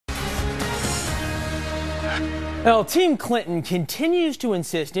Well, Team Clinton continues to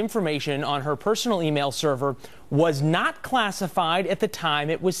insist information on her personal email server was not classified at the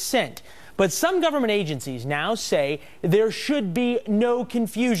time it was sent. But some government agencies now say there should be no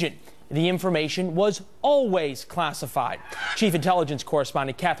confusion. The information was always classified. Chief Intelligence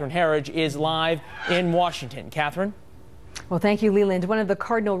Correspondent Catherine Herridge is live in Washington. Catherine? Well, thank you, Leland. One of the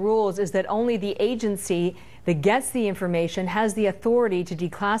cardinal rules is that only the agency that gets the information has the authority to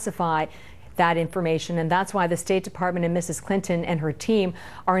declassify that information, and that's why the State Department and Mrs. Clinton and her team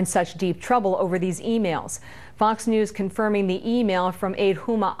are in such deep trouble over these emails. Fox News confirming the email from aide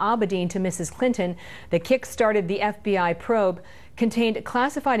Huma Abedin to Mrs. Clinton that kick-started the FBI probe contained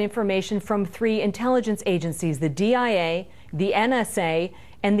classified information from 3 intelligence agencies, the DIA, the NSA,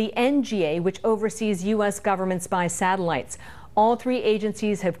 and the NGA, which oversees U.S. government spy satellites. All 3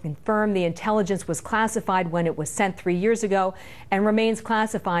 agencies have confirmed the intelligence was classified when it was sent 3 years ago and remains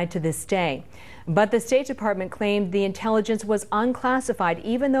classified to this day. But the State Department claimed the intelligence was unclassified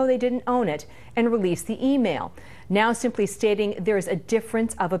even though they didn't own it and released the email, now simply stating there is a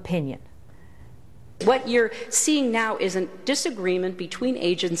difference of opinion. What you're seeing now is a disagreement between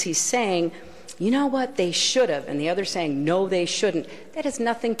agencies saying, you know what, they should have, and the other saying, no, they shouldn't. That has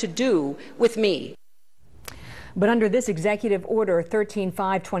nothing to do with me. But under this executive order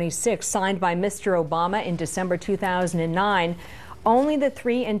 13526 signed by Mr. Obama in December 2009, only the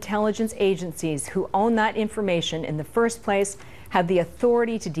 3 intelligence agencies who own that information in the first place have the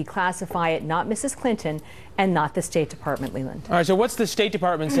authority to declassify it, not Mrs. Clinton and not the State Department, Leland. All right, so what's the State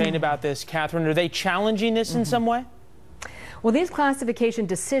Department saying about this, Catherine? Are they challenging this in some way? Well, these classification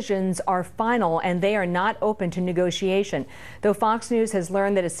decisions are final and they are not open to negotiation. Though Fox News has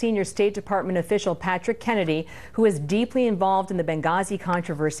learned that a senior State Department official, Patrick Kennedy, who is deeply involved in the Benghazi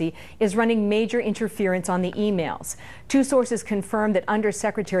controversy, is running major interference on the emails. 2 sources confirmed that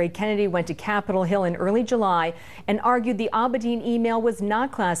Undersecretary Kennedy went to Capitol Hill in early July and argued the Abedin email was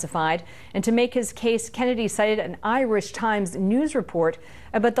not classified. And to make his case, Kennedy cited an Irish Times news report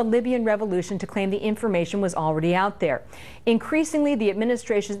about the Libyan revolution to claim the information was already out there. Increasingly, the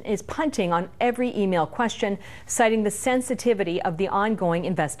administration is punting on every email question, citing the sensitivity of the ongoing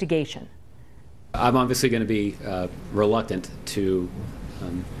investigation. I'm obviously going to be reluctant to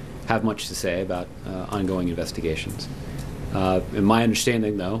have much to say about ongoing investigations. And my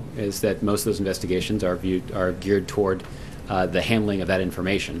understanding, though, is that most of those investigations are geared toward the handling of that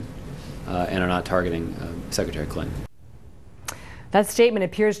information and are not targeting Secretary Clinton. That statement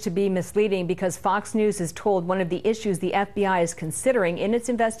appears to be misleading because Fox News is told one of the issues the FBI is considering in its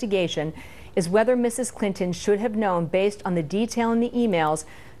investigation is whether Mrs. Clinton should have known, based on the detail in the emails,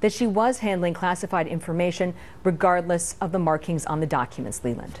 that she was handling classified information regardless of the markings on the documents,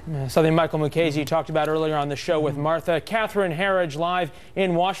 Leland. Something Michael Mukasey talked about earlier on the show with Martha. Catherine Herridge live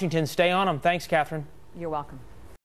in Washington. Stay on them. Thanks, Catherine. You're welcome.